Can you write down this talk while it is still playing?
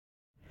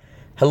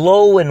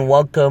Hello and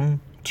welcome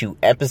to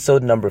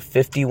episode number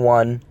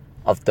 51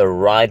 of the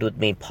Ride With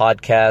Me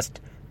podcast.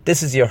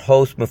 This is your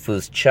host,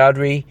 Mahfouz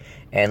Chowdhury,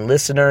 and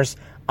listeners,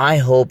 I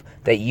hope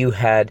that you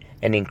had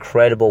an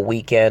incredible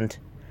weekend.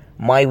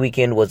 My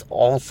weekend was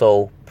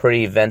also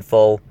pretty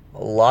eventful,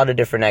 a lot of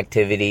different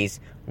activities,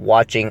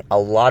 watching a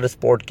lot of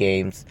sport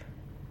games,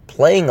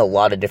 playing a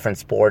lot of different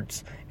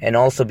sports, and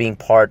also being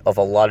part of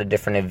a lot of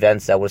different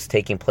events that was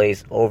taking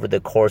place over the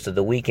course of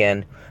the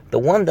weekend. The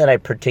one that I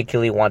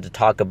particularly want to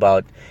talk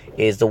about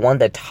is the one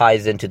that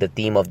ties into the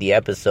theme of the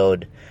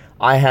episode.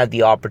 I had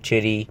the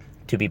opportunity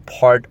to be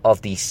part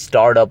of the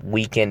Startup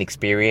Weekend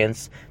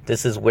experience.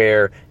 This is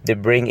where they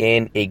bring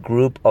in a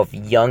group of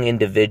young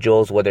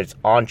individuals, whether it's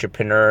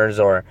entrepreneurs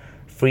or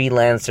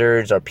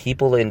freelancers or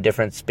people in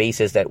different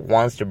spaces that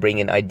wants to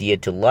bring an idea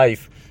to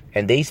life,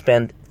 and they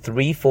spend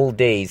 3 full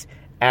days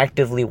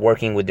actively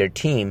working with their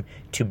team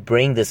to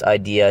bring this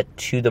idea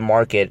to the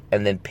market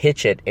and then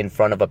pitch it in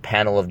front of a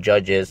panel of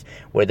judges,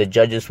 where the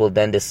judges will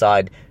then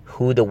decide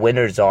who the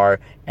winners are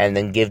and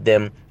then give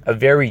them a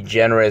very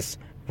generous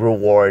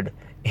reward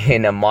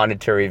in a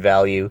monetary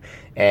value.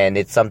 And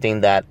it's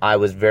something that I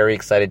was very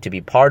excited to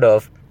be part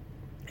of.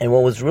 And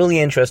what was really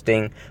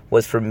interesting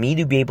was for me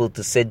to be able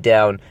to sit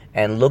down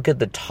and look at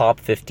the top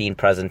 15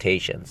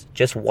 presentations.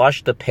 Just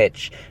watch the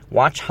pitch.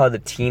 Watch how the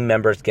team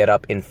members get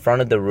up in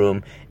front of the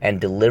room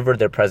and deliver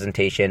their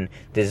presentation,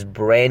 this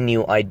brand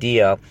new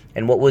idea.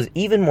 And what was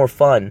even more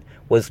fun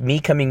was me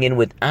coming in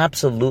with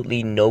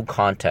absolutely no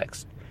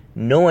context.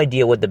 No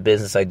idea what the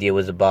business idea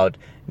was about.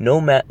 No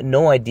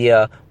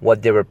idea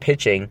what they were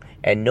pitching,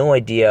 and no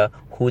idea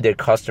who their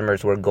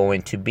customers were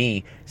going to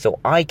be. So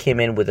I came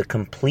in with a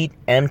complete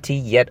empty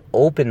yet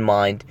open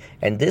mind,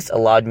 and this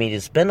allowed me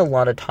to spend a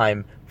lot of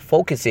time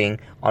focusing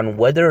on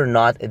whether or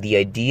not the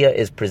idea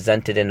is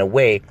presented in a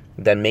way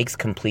that makes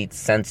complete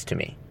sense to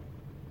me.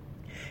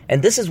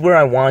 And this is where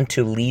I want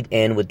to lead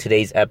in with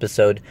today's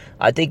episode.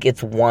 I think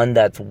it's one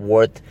that's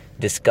worth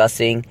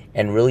discussing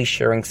and really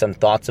sharing some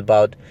thoughts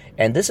about.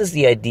 And this is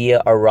the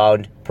idea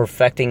around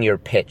perfecting your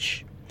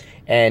pitch.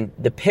 And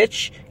the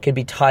pitch can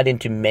be tied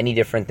into many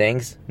different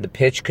things. The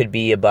pitch could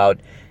be about,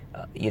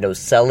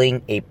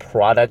 selling a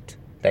product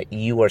that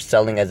you are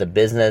selling as a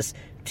business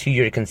to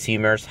your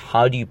consumers.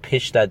 How do you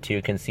pitch that to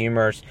your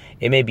consumers?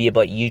 It may be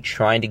about you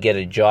trying to get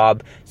a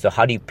job. So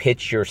how do you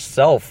pitch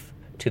yourself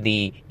to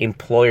the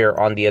employer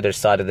on the other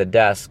side of the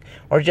desk?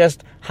 Or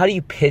just how do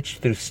you pitch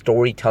through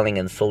storytelling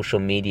and social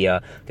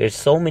media? There's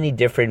so many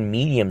different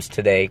mediums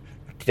today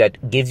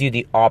that gives you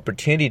the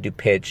opportunity to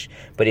pitch,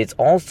 but it's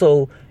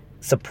also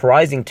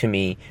surprising to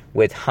me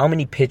with how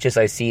many pitches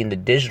I see in the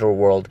digital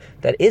world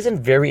that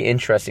isn't very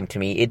interesting to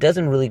me. It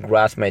doesn't really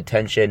grasp my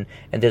attention,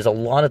 and there's a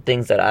lot of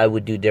things that I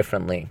would do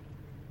differently.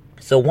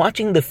 So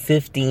watching the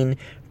 15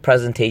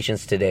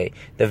 presentations today,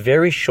 the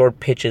very short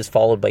pitches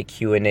followed by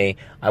Q&A,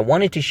 I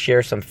wanted to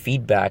share some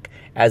feedback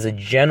as a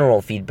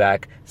general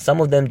feedback. Some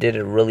of them did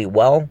it really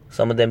well.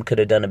 Some of them could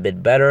have done a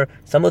bit better.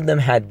 Some of them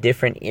had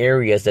different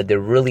areas that they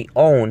really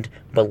owned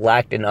but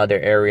lacked in other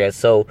areas.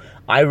 So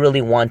I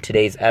really want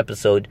today's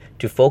episode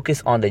to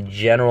focus on the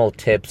general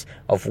tips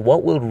of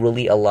what will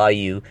really allow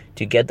you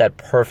to get that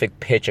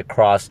perfect pitch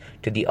across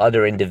to the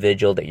other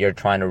individual that you're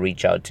trying to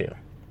reach out to.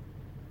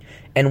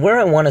 And where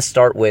I want to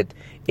start with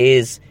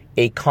is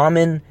a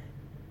common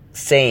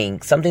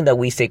saying, something that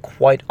we say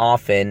quite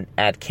often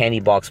at Candy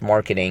Box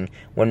Marketing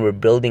when we're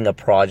building a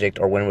project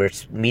or when we're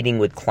meeting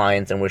with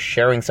clients and we're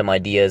sharing some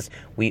ideas.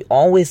 We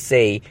always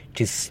say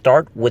to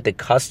start with the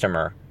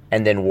customer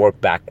and then work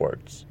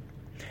backwards.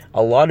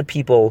 A lot of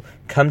people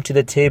come to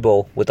the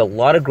table with a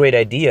lot of great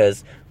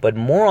ideas, but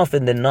more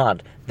often than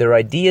not, their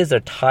ideas are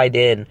tied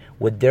in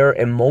with their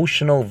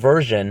emotional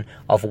version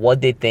of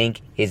what they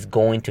think is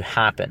going to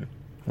happen,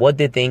 what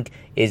they think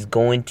is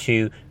going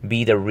to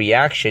be the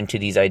reaction to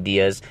these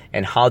ideas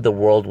and how the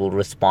world will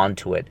respond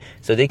to it.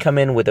 So they come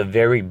in with a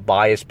very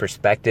biased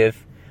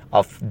perspective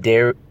of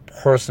their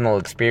personal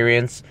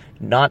experience,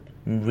 not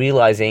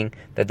realizing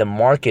that the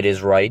market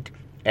is right,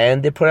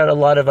 and they put out a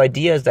lot of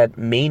ideas that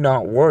may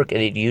not work,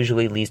 and it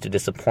usually leads to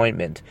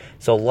disappointment.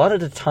 So a lot of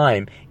the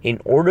time,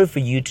 in order for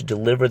you to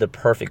deliver the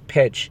perfect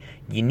pitch,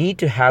 you need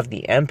to have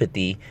the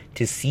empathy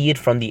to see it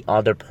from the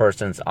other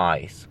person's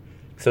eyes.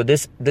 So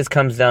this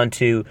comes down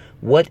to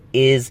what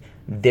is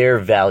their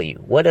value?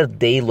 What are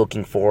they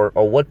looking for,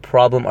 or what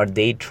problem are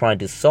they trying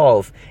to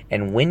solve?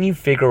 And when you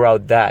figure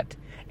out that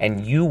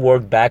and you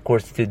work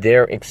backwards through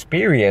their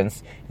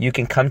experience, you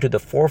can come to the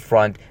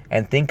forefront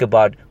and think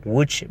about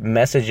which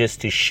messages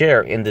to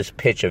share in this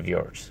pitch of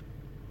yours.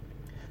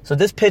 So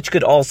this pitch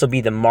could also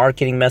be the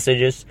marketing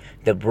messages,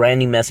 the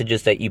branding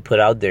messages that you put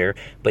out there.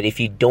 But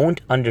if you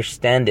don't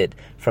understand it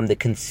from the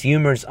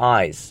consumer's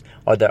eyes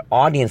or the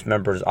audience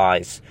member's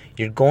eyes,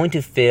 you're going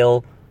to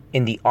fail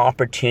in the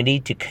opportunity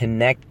to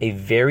connect a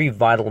very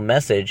vital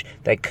message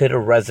that could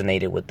have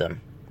resonated with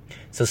them.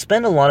 So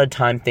spend a lot of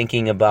time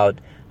thinking about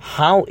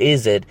how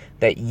is it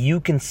that you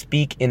can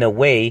speak in a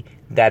way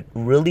that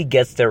really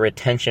gets their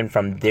attention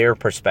from their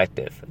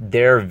perspective,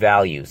 their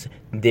values,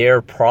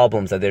 their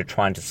problems that they're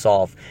trying to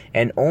solve.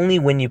 And only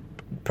when you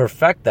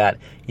perfect that,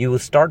 you will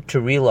start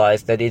to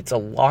realize that it's a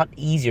lot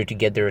easier to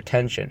get their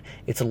attention.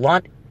 It's a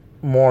lot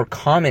more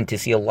common to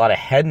see a lot of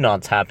head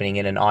nods happening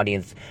in an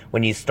audience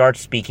when you start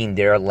speaking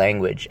their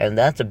language, and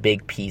that's a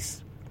big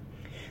piece.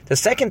 The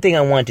second thing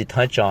I wanted to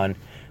touch on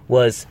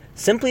was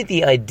simply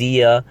the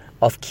idea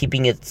of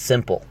keeping it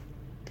simple.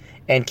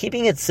 And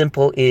keeping it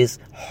simple is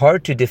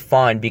hard to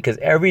define because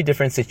every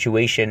different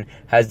situation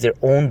has their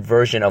own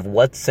version of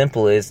what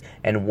simple is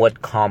and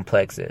what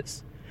complex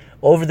is.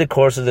 Over the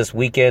course of this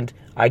weekend,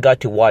 I got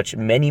to watch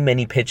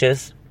many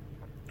pitches,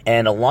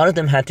 and a lot of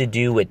them had to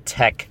do with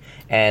tech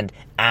and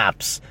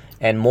apps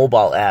and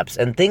mobile apps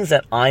and things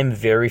that I'm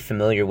very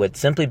familiar with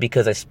simply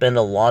because I spend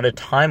a lot of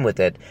time with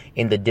it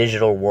in the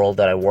digital world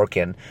that I work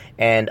in.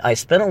 And I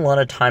spend a lot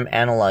of time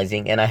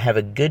analyzing, and I have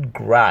a good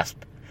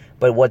grasp.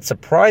 But what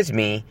surprised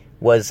me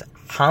was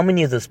how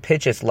many of those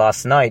pitches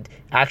last night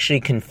actually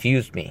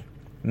confused me.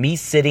 Me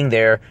sitting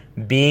there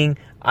being,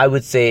 I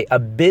would say, a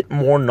bit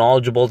more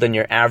knowledgeable than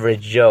your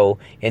average Joe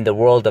in the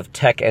world of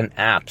tech and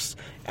apps.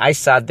 I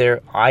sat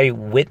there, I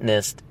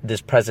witnessed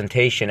this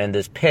presentation and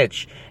this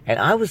pitch, and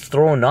I was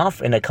thrown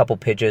off in a couple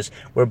pitches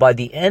where by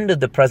the end of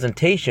the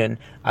presentation,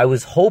 I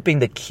was hoping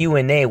the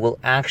Q&A will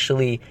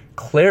actually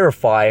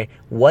clarify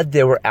what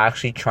they were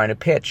actually trying to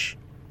pitch.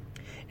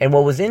 And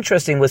what was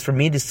interesting was for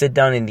me to sit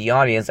down in the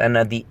audience and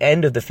at the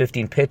end of the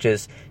 15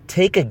 pitches,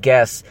 take a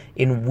guess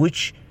in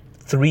which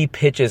 3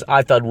 pitches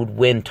I thought would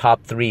win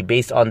top 3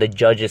 based on the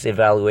judges'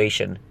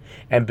 evaluation.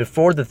 And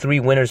before the 3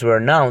 winners were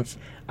announced,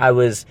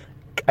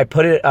 I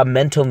put a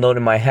mental note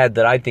in my head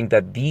that I think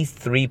that these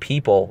 3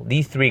 people,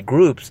 these 3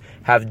 groups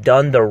have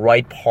done the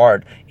right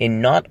part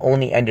in not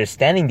only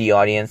understanding the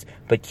audience,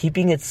 but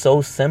keeping it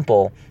so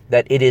simple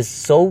that it is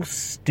so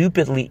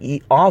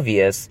stupidly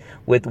obvious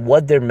with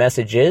what their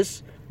message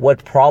is,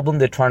 what problem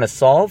they're trying to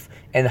solve,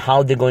 and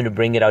how they're going to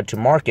bring it out to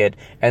market.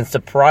 And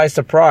surprise,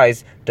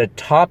 surprise, the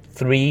top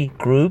 3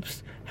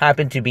 groups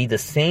happen to be the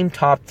same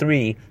top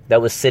 3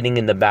 that was sitting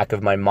in the back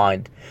of my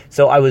mind.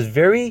 So I was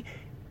very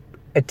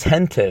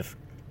attentive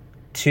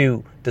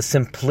to the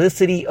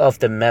simplicity of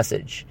the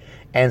message.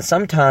 And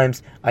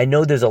sometimes I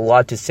know there's a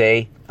lot to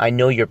say. I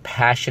know you're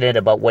passionate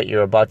about what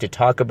you're about to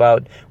talk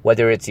about,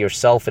 whether it's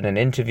yourself in an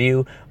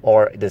interview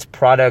or this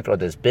product or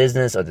this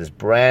business or this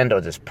brand or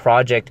this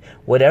project,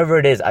 whatever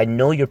it is, I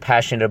know you're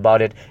passionate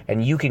about it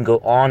and you can go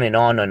on and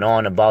on and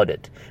on about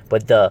it.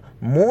 But the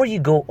more you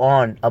go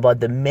on about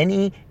the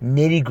many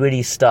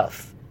nitty-gritty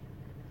stuff,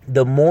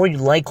 the more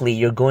likely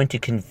you're going to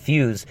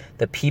confuse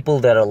the people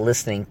that are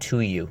listening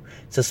to you.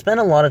 So spend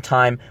a lot of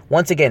time,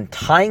 once again,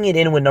 tying it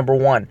in with number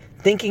 1,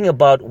 thinking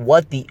about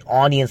what the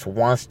audience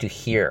wants to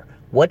hear,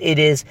 what it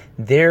is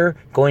they're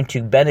going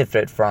to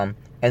benefit from,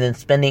 and then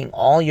spending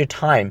all your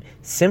time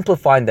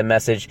simplifying the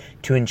message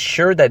to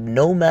ensure that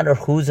no matter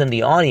who's in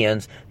the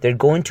audience, they're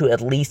going to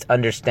at least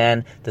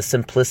understand the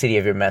simplicity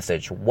of your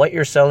message, what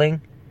you're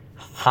selling,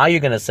 how you're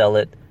going to sell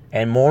it,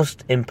 and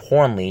most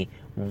importantly,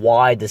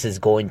 why this is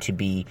going to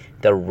be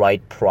the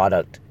right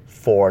product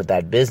for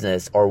that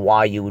business or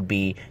why you would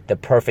be the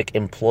perfect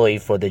employee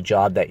for the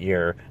job that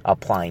you're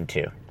applying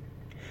to.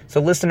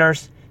 So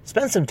listeners,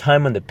 spend some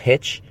time on the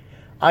pitch.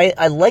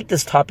 I like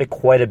this topic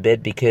quite a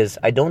bit because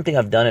I don't think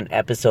I've done an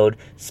episode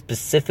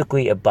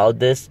specifically about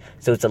this.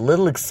 So it's a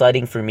little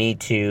exciting for me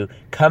to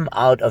come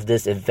out of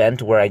this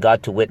event where I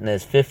got to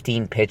witness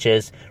 15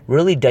 pitches,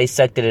 really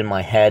dissect it in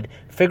my head,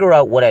 figure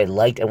out what I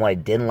liked and what I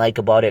didn't like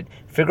about it,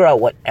 figure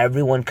out what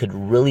everyone could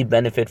really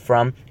benefit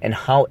from and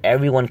how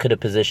everyone could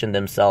have positioned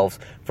themselves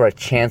for a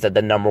chance at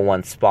the number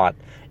 1 spot.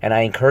 And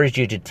I encourage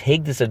you to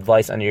take this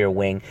advice under your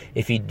wing.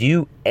 If you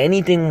do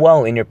anything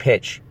well in your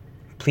pitch,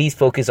 please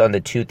focus on the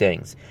 2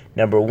 things.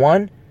 Number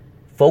 1,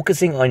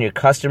 focusing on your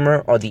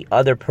customer or the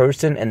other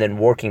person and then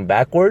working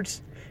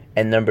backwards.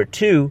 And number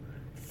 2,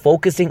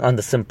 focusing on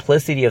the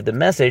simplicity of the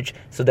message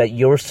so that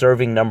you're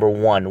serving number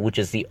 1, which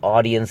is the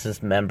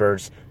audience's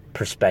members'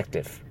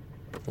 perspective.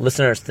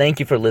 Listeners, thank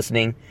you for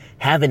listening.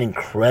 Have an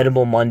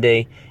incredible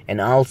Monday, and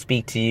I'll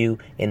speak to you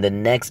in the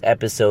next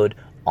episode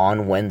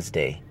on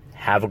Wednesday.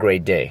 Have a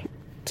great day.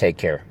 Take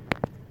care.